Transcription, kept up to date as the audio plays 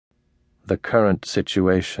the current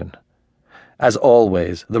situation. As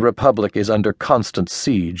always, the Republic is under constant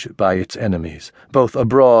siege by its enemies, both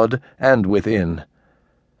abroad and within.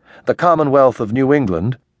 The Commonwealth of New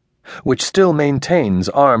England, which still maintains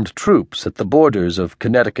armed troops at the borders of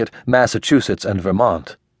Connecticut, Massachusetts, and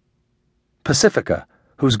Vermont. Pacifica,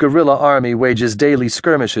 whose guerrilla army wages daily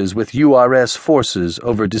skirmishes with URS forces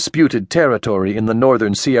over disputed territory in the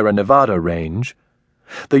northern Sierra Nevada range.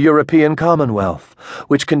 The European Commonwealth,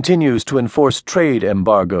 which continues to enforce trade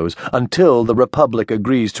embargoes until the Republic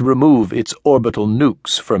agrees to remove its orbital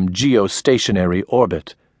nukes from geostationary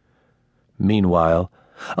orbit. Meanwhile,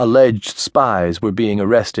 alleged spies were being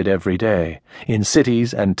arrested every day, in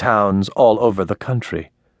cities and towns all over the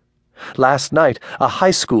country. Last night, a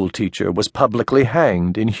high school teacher was publicly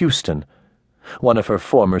hanged in Houston. One of her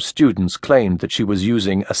former students claimed that she was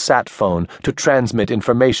using a sat phone to transmit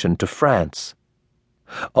information to France.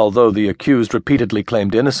 Although the accused repeatedly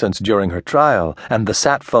claimed innocence during her trial, and the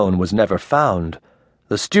sat phone was never found,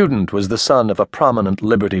 the student was the son of a prominent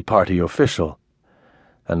Liberty Party official,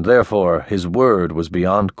 and therefore his word was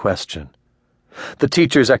beyond question. The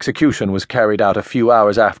teacher's execution was carried out a few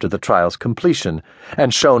hours after the trial's completion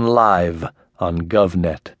and shown live on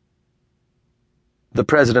GovNet. The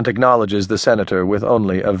president acknowledges the senator with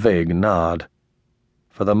only a vague nod.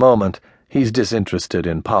 For the moment, he's disinterested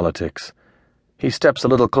in politics. He steps a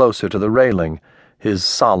little closer to the railing, his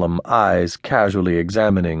solemn eyes casually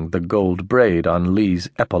examining the gold braid on Lee's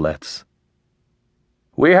epaulets.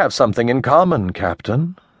 "We have something in common,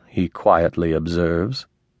 Captain," he quietly observes.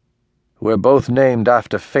 "We're both named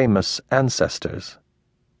after famous ancestors."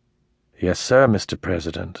 "Yes, sir, Mr.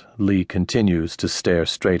 President," Lee continues to stare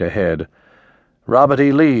straight ahead. "Robert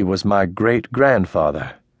E. Lee was my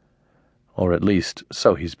great-grandfather. Or at least,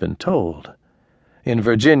 so he's been told. In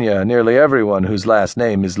Virginia, nearly everyone whose last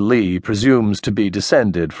name is Lee presumes to be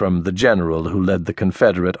descended from the general who led the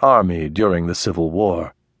Confederate Army during the Civil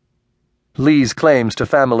War. Lee's claims to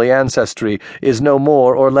family ancestry is no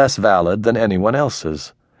more or less valid than anyone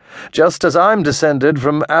else's. Just as I'm descended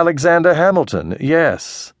from Alexander Hamilton,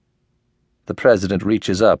 yes." The president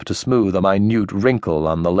reaches up to smooth a minute wrinkle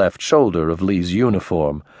on the left shoulder of Lee's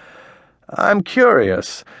uniform. "I'm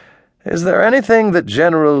curious. Is there anything that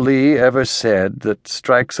General Lee ever said that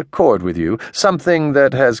strikes a chord with you, something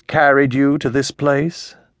that has carried you to this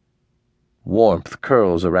place?" Warmth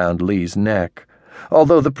curls around Lee's neck.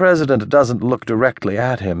 Although the president doesn't look directly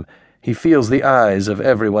at him, he feels the eyes of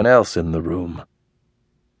everyone else in the room.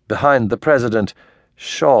 Behind the president,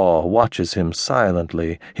 Shaw watches him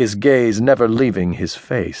silently, his gaze never leaving his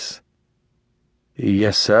face.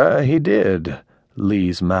 "Yes, sir, he did."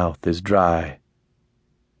 Lee's mouth is dry.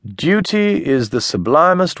 "Duty is the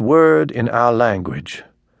sublimest word in our language.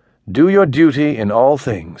 Do your duty in all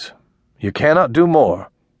things. You cannot do more.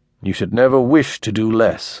 You should never wish to do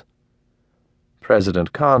less."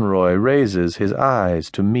 President Conroy raises his eyes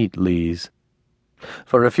to meet Lee's.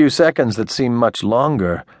 For a few seconds that seem much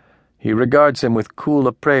longer, he regards him with cool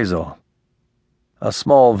appraisal. A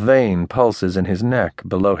small vein pulses in his neck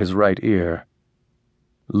below his right ear.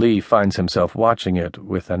 Lee finds himself watching it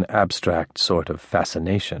with an abstract sort of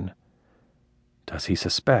fascination. Does he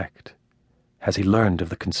suspect? Has he learned of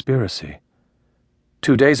the conspiracy?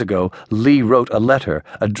 2 days ago, Lee wrote a letter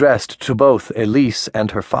addressed to both Elise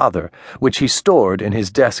and her father, which he stored in his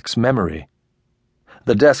desk's memory.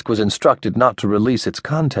 The desk was instructed not to release its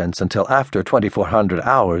contents until after 2400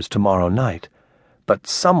 hours tomorrow night. But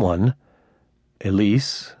someone,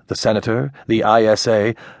 Elise, the senator, the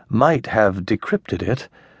ISA, might have decrypted it.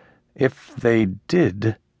 If they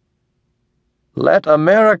did... "Let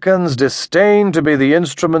Americans disdain to be the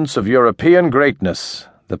instruments of European greatness,"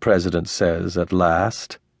 the president says at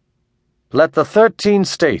last. "Let the 13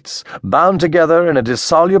 states, bound together in a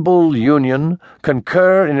dissoluble union,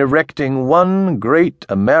 concur in erecting one great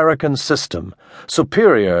American system,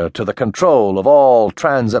 superior to the control of all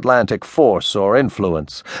transatlantic force or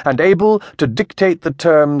influence, and able to dictate the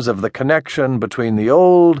terms of the connection between the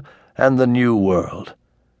old and the new world."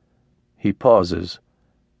 He pauses.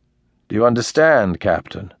 "Do you understand,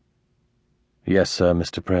 Captain?" "Yes, sir,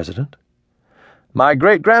 Mr. President." "My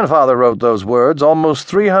great-grandfather wrote those words almost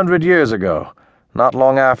 300 years ago, not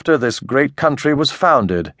long after this great country was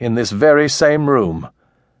founded, in this very same room."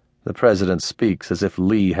 The president speaks as if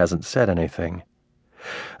Lee hasn't said anything.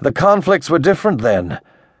 "The conflicts were different then,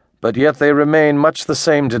 but yet they remain much the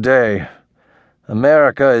same today.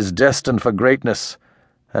 America is destined for greatness,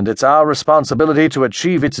 and it's our responsibility to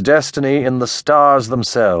achieve its destiny in the stars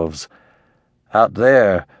themselves. Out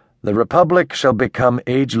there, the Republic shall become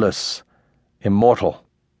ageless, immortal."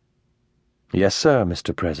 "Yes, sir,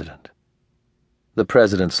 Mr. President." The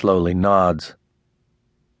president slowly nods.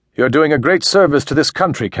 "You're doing a great service to this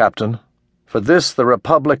country, Captain. For this the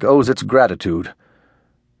Republic owes its gratitude."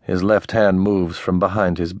 His left hand moves from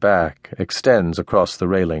behind his back, extends across the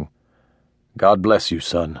railing. "God bless you,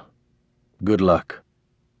 son. Good luck."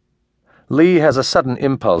 Lee has a sudden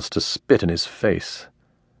impulse to spit in his face.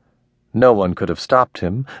 No one could have stopped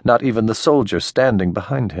him, not even the soldier standing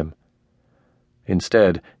behind him.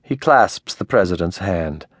 Instead, he clasps the president's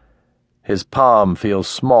hand. His palm feels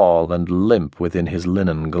small and limp within his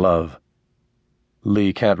linen glove.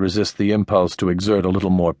 Lee can't resist the impulse to exert a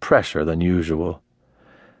little more pressure than usual.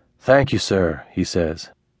 "Thank you, sir," he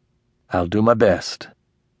says. "I'll do my best."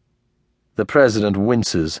 The president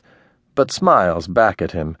winces, but smiles back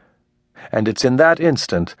at him, and it's in that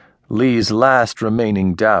instant Lee's last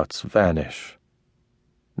remaining doubts vanish.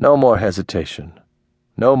 No more hesitation,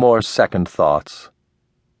 no more second thoughts.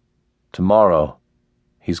 Tomorrow,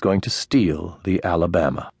 he's going to steal the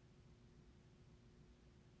Alabama.